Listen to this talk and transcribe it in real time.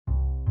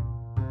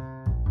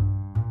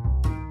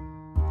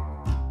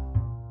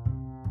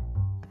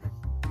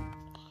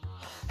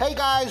Hey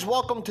guys,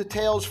 welcome to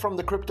Tales from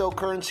the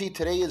Cryptocurrency.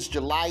 Today is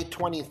July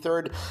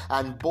 23rd,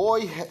 and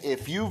boy,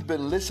 if you've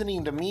been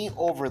listening to me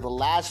over the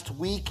last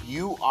week,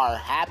 you are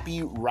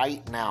happy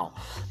right now.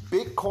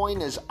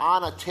 Bitcoin is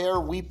on a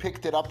tear. We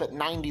picked it up at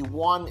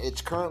 91.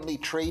 It's currently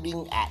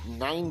trading at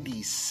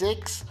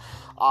 96.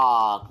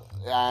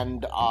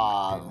 And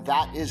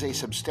that is a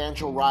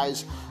substantial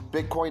rise.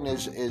 Bitcoin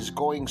is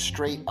going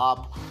straight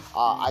up.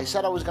 I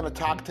said I was going to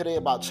talk today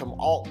about some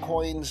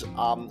altcoins,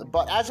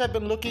 but as I've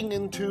been looking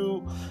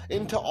into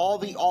all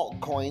the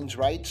altcoins,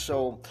 right?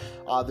 So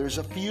there's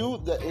a few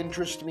that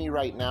interest me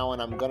right now,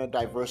 and I'm going to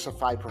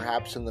diversify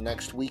perhaps in the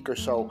next week or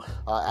so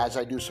as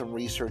I do some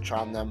research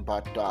on them.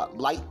 But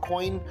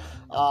Litecoin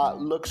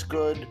looks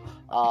good.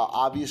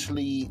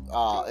 Obviously,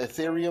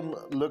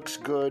 Ethereum looks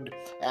good,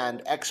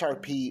 and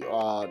XRP,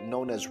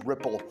 known as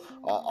Ripple,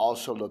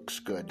 also looks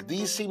good.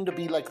 These seem to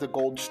be like the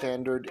gold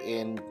standard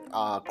in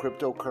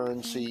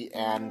cryptocurrency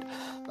and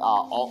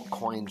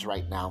altcoins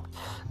right now.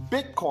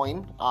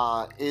 Bitcoin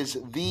is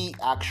the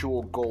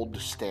actual gold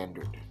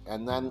standard,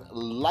 and then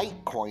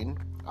Litecoin,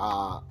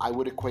 I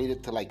would equate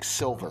it to like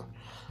silver.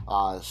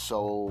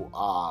 So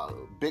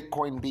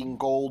Bitcoin being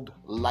gold,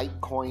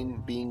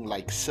 Litecoin being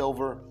like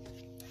silver.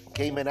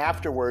 Came in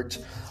afterwards,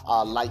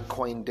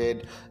 Litecoin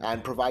did,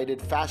 and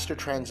provided faster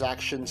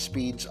transaction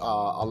speeds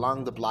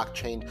along the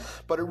blockchain,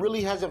 but it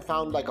really hasn't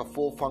found like a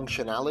full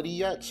functionality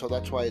yet, so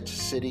that's why it's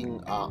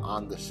sitting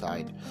on the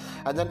side.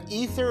 And then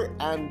Ether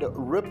and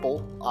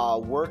Ripple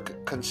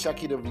work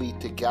consecutively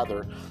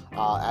together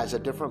as a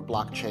different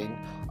blockchain,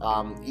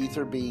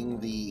 Ether being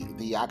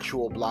the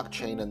actual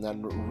blockchain, and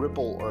then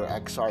Ripple or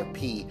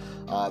XRP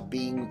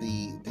being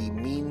the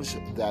means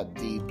that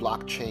the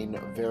blockchain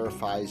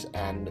verifies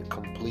and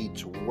completes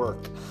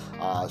work.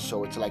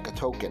 So it's like a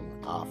token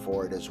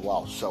for it as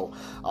well. So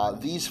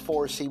these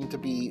four seem to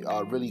be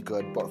really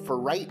good. But for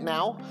right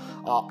now,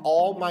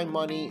 all my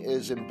money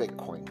is in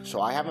Bitcoin.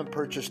 So I haven't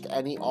purchased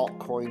any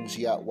altcoins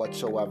yet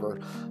whatsoever.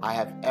 I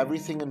have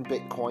everything in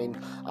Bitcoin.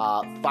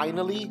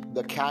 Finally,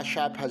 the Cash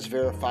App has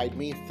verified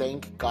me.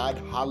 Thank God.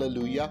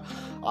 Hallelujah.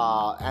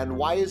 And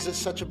why is this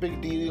such a big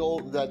deal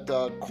that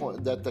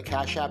the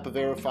Cash App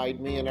verified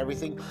me and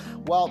everything?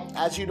 Well,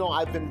 as you know,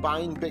 I've been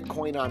buying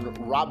Bitcoin on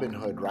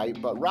Robinhood, right?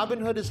 But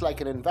Robinhood is like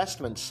an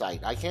investment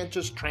site. I can't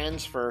just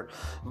transfer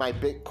my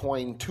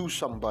Bitcoin to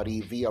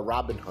somebody via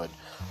Robinhood.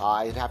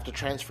 I'd have to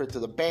transfer it to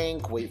the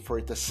bank, wait for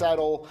it to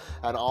settle,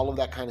 and all of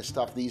that kind of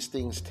stuff. These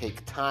things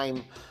take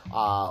time.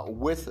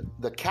 With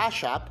the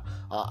Cash App,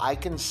 I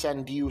can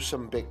send you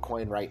some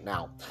Bitcoin right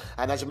now.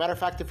 And as a matter of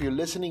fact, if you're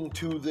listening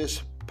to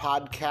this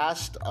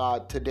podcast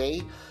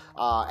today,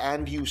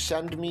 and you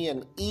send me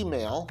an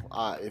email,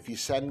 if you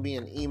send me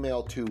an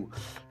email to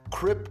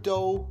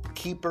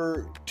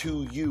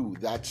CryptoKeeper2U.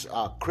 That's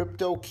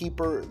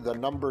CryptoKeeper, the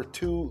number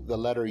 2, the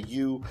letter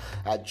U,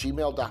 at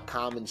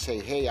gmail.com, and say,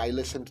 hey, I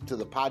listened to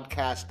the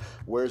podcast.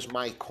 Where's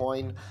my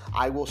coin?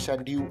 I will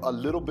send you a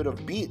little bit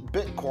of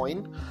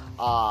Bitcoin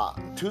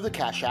to the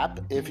Cash App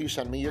if you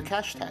send me your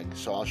cash tag.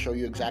 So I'll show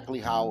you exactly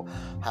how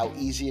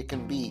easy it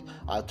can be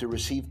to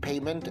receive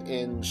payment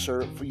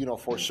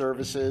for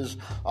services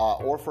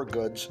or for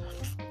goods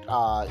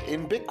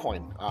in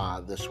Bitcoin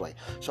this way.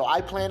 So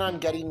I plan on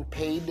getting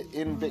paid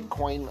in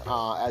Bitcoin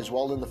as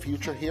well in the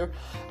future here,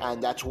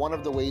 and that's one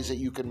of the ways that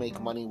you can make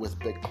money with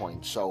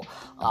Bitcoin. So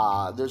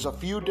there's a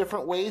few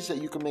different ways that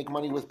you can make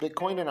money with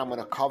Bitcoin, and I'm going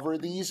to cover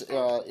these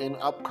in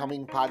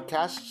upcoming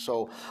podcasts.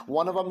 So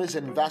one of them is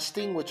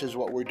investing, which is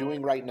what we're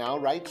doing right now,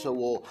 right? So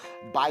we'll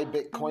buy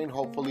Bitcoin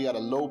hopefully at a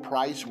low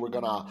price. We're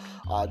going to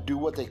do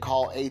what they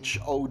call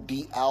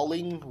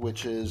HODLing,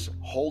 which is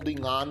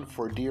holding on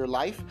for dear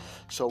life.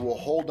 So we'll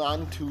hold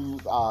on to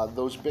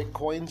those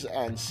Bitcoins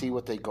and see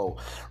what they go.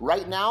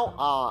 Right now,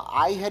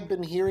 I had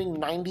been hearing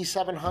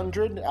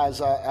 9,700 as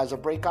a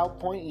breakout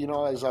point,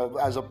 as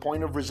a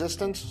point of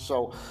resistance.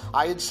 So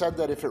I had said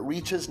that if it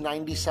reaches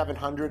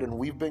 9,700, and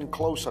we've been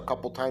close a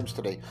couple times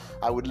today,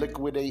 I would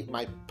liquidate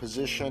my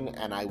position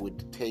and I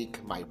would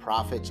take my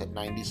profits at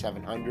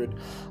 9,700.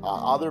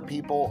 Other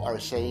people are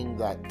saying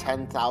that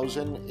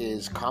 10,000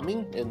 is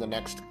coming in the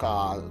next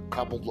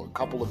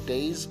couple of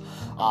days.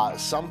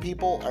 Some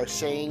people are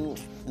saying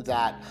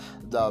that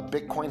the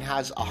Bitcoin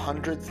has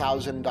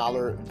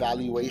 $100,000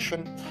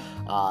 valuation.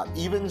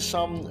 Even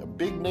some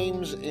big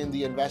names in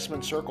the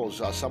investment circles,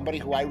 somebody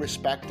who I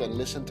respect and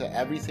listen to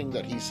everything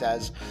that he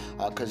says,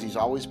 because he's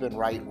always been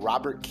right,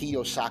 Robert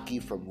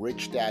Kiyosaki from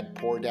Rich Dad,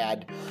 Poor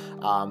Dad,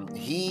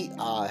 he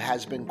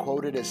has been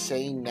quoted as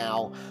saying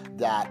now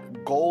that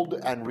gold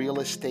and real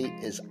estate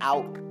is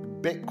out.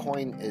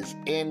 Bitcoin is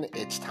in.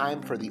 It's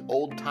time for the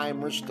old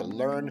timers to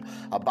learn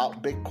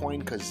about Bitcoin,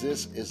 because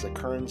this is the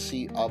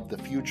currency of the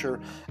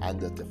future, and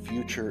that the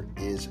future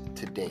is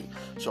today.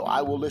 So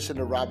I will listen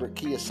to Robert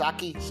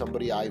Kiyosaki,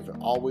 somebody I've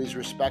always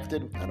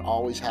respected and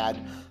always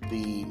had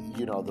the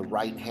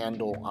right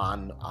handle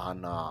on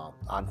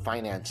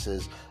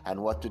finances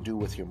and what to do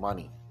with your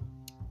money.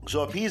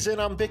 So if he's in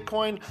on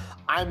Bitcoin,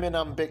 I'm in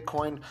on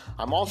Bitcoin.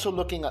 I'm also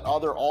looking at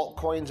other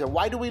altcoins. And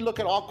why do we look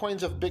at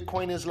altcoins if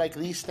Bitcoin is like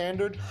the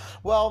standard?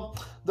 Well,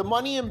 the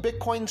money in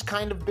Bitcoin's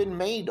kind of been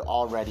made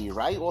already,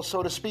 right? Well,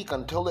 so to speak,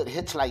 until it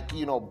hits like,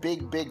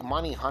 big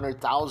money,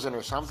 100,000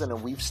 or something,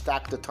 and we've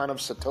stacked a ton of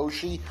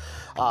Satoshi,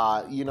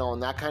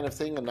 and that kind of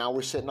thing, and now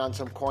we're sitting on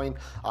some coin,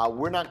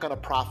 we're not going to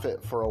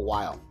profit for a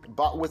while.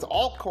 But with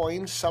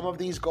altcoins, some of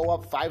these go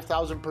up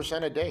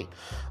 5,000% a day.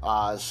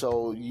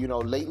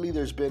 Lately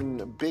there's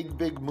been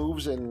big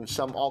moves in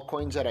some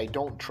altcoins that I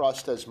don't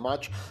trust as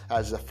much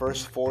as the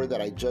first four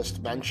that I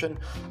just mentioned.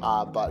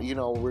 But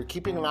we're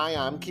keeping an eye.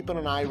 I'm keeping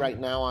an eye right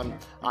now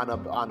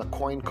on a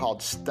coin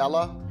called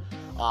Stella.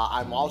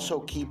 I'm also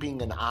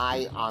keeping an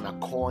eye on a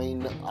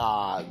coin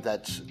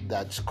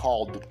that's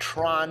called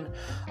Tron.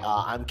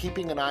 I'm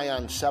keeping an eye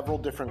on several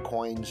different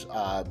coins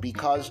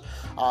because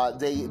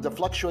the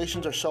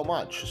fluctuations are so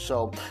much.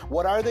 So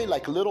what are they?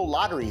 Like little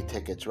lottery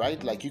tickets,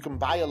 right? Like you can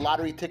buy a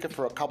lottery ticket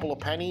for a couple of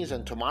pennies,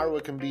 and tomorrow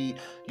it can be,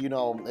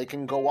 it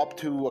can go up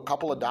to a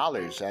couple of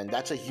dollars, and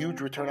that's a huge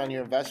return on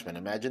your investment.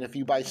 Imagine if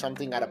you buy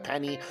something at a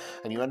penny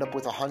and you end up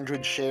with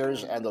 100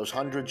 shares, and those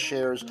 100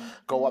 shares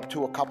go up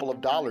to a couple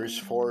of dollars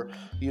for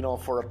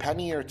a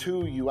penny or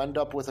two, you end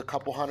up with a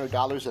couple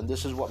 $100, and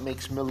this is what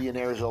makes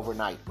millionaires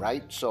overnight,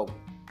 right? So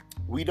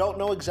we don't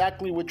know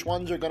exactly which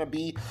ones are going to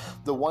be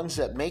the ones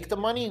that make the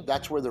money.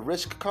 That's where the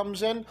risk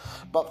comes in.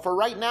 But for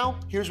right now,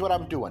 here's what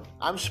I'm doing.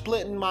 I'm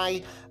splitting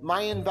my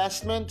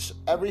investments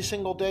every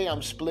single day.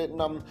 I'm splitting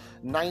them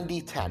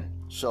 90-10.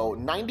 So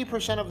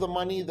 90% of the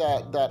money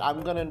that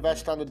I'm going to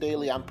invest on the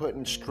daily, I'm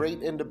putting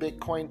straight into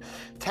Bitcoin.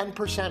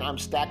 10% I'm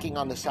stacking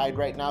on the side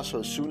right now. So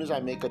as soon as I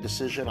make a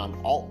decision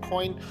on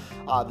altcoin,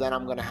 then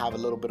I'm going to have a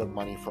little bit of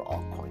money for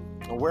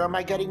altcoin. And where am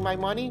I getting my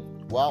money?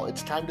 Well,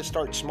 it's time to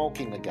start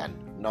smoking again.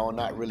 No,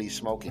 not really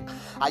smoking.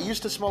 I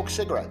used to smoke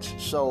cigarettes,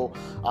 so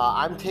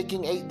I'm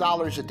taking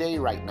 $8 a day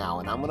right now,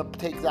 and I'm going to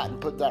take that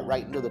and put that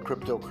right into the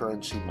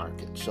cryptocurrency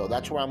market. So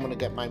that's where I'm going to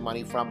get my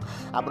money from.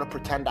 I'm going to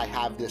pretend I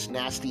have this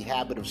nasty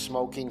habit of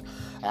smoking,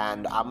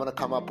 and I'm going to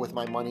come up with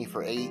my money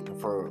for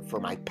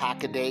my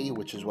pack a day,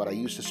 which is what I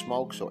used to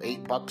smoke, so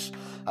 $8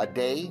 a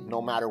day,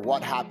 no matter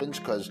what happens,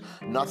 because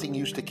nothing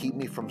used to keep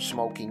me from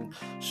smoking,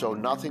 so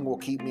nothing will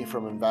keep me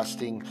from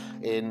investing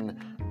in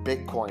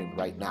Bitcoin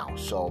right now.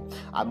 So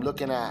I'm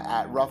looking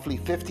at roughly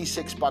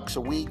 $56 a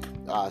week.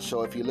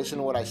 So if you listen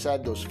to what I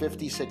said, those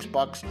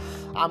 $56,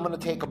 I'm going to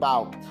take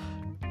about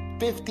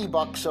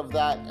 $50 of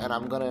that, and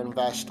I'm going to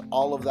invest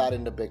all of that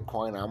into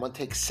Bitcoin. I'm going to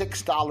take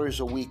 $6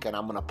 a week, and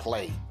I'm going to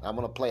play. I'm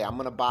going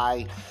to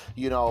buy,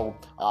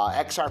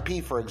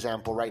 XRP, for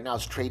example, right now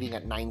is trading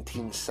at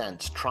 19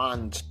 cents.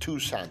 Tron's 2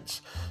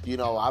 cents.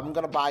 I'm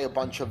going to buy a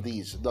bunch of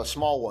these, the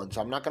small ones.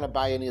 I'm not going to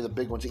buy any of the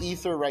big ones.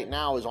 Ether right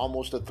now is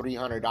almost at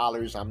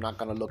 $300. I'm not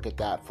going to look at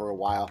that for a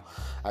while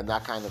and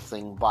that kind of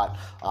thing. But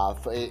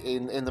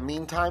in the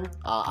meantime,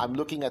 I'm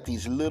looking at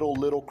these little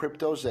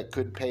cryptos that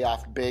could pay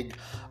off big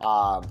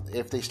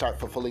if they start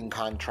fulfilling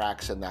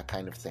contracts and that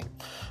kind of thing.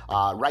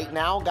 Right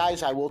now,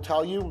 guys, I will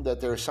tell you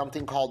that there's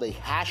something called a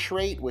hash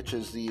rate, which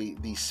is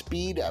the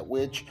speed at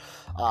which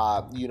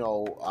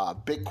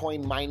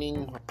Bitcoin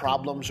mining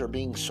problems are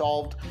being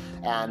solved,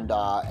 and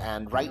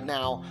right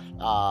now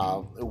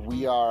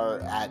we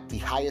are at the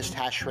highest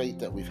hash rate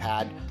that we've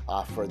had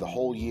for the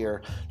whole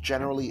year.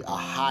 Generally, a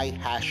high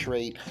hash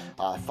rate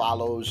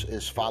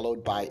is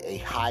followed by a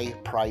high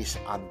price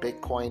on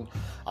Bitcoin.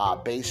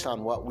 Based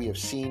on what we have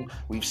seen,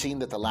 we've seen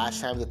that the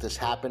last time that this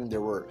happened,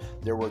 there were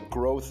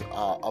growth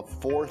of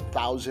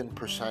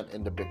 4,000%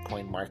 in the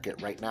Bitcoin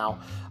market. Right now,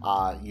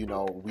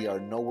 we are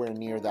nowhere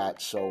near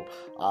that. So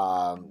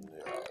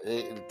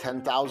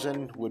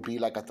 10,000 would be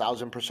like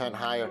 1,000%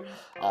 higher.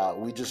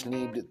 We just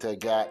need to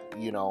get,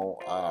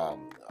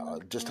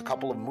 just a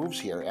couple of moves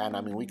here,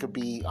 and we could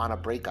be on a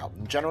breakout.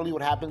 And generally,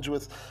 what happens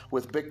with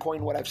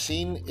Bitcoin, what I've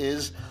seen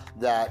is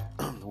that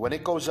when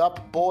it goes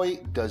up, boy,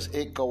 does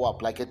it go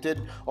up like it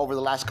did over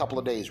the last couple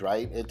of days,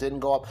 right? It didn't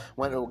go up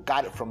when it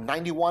got it from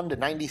 91 to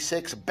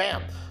 96.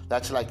 Bam!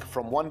 That's like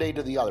from one day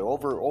to the other.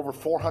 Over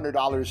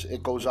 $400,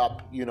 it goes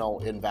up,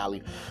 in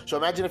value. So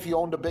imagine if you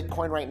owned a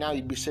Bitcoin right now,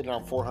 you'd be sitting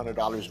on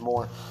 $400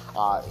 more.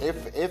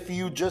 If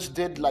you just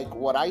did like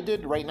what I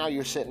did, right now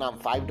you're sitting on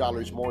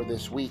 $5 more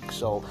this week.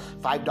 So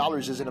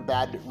 $5 isn't a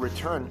bad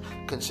return,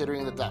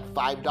 considering that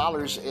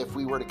 $5, if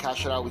we were to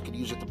cash it out, we could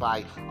use it to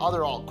buy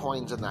other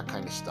altcoins and that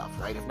kind of stuff,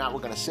 right? If not,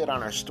 we're going to sit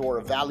on our store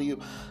of value,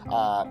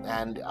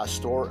 and a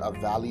store of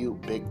value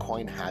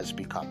Bitcoin has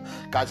become.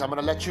 Guys, I'm going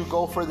to let you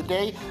go for the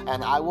day,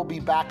 and I will be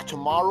back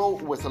tomorrow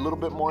with a little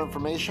bit more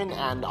information,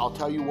 and I'll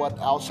tell you what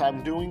else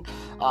I'm doing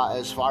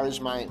as far as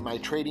my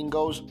trading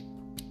goes.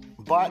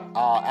 But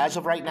as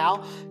of right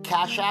now,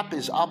 Cash App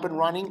is up and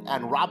running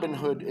and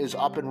Robinhood is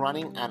up and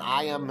running, and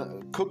I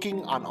am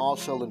cooking on all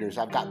cylinders.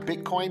 I've got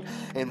Bitcoin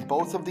in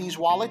both of these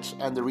wallets,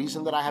 and the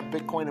reason that I have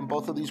Bitcoin in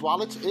both of these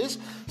wallets is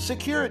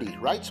security,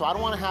 right? So I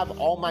don't want to have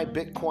all my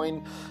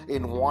Bitcoin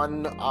in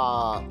one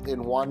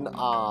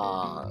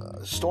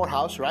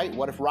storehouse, right?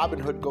 What if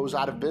Robinhood goes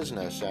out of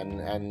business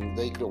and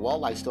they could,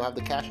 well, I still have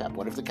the Cash App.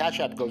 What if the Cash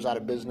App goes out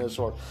of business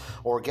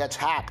or gets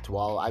hacked?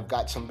 Well, I've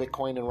got some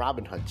Bitcoin in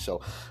Robinhood.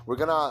 So we're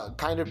going to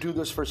kind of do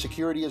this for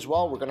security as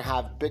well. We're going to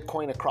have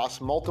Bitcoin across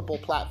multiple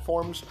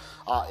platforms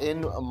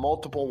in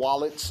multiple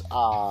wallets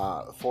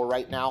for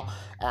right now,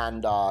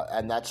 and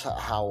that's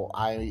how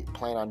I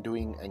plan on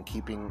doing and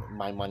keeping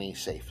my money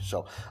safe.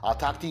 So I'll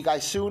talk to you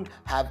guys soon.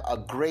 Have a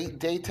great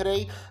day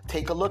today.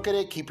 Take a look at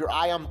it. Keep your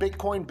eye on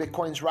Bitcoin.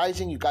 Bitcoin's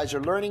rising. You guys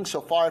are learning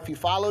so far. If you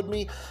followed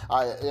me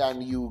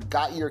and you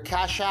got your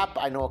Cash App,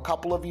 I know a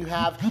couple of you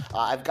have.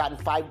 I've gotten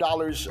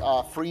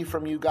 $5 free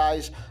from you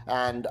guys,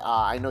 and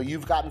I know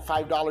you've gotten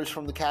 $5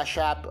 from the Cash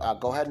App.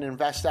 Go ahead and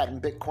invest that in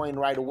Bitcoin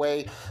right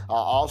away.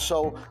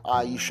 Also,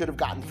 you should have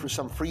gotten for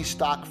some free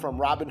stock from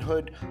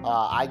Robinhood.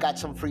 I got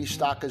some free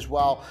stock as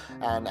well,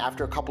 and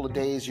after a couple of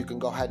days, you can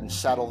go ahead and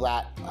settle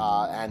that,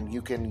 and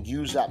you can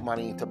use that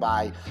money to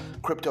buy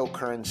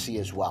cryptocurrency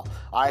as well.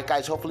 All right,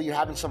 guys, hopefully you're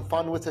having some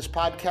fun with this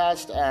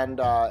podcast,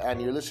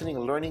 and you're listening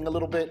and learning a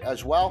little bit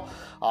as well,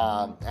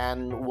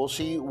 and we'll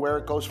see where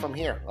it goes from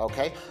here,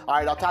 okay? All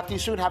right, I'll talk to you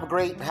soon. Have a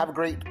great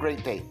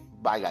day.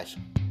 Bye,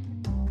 guys.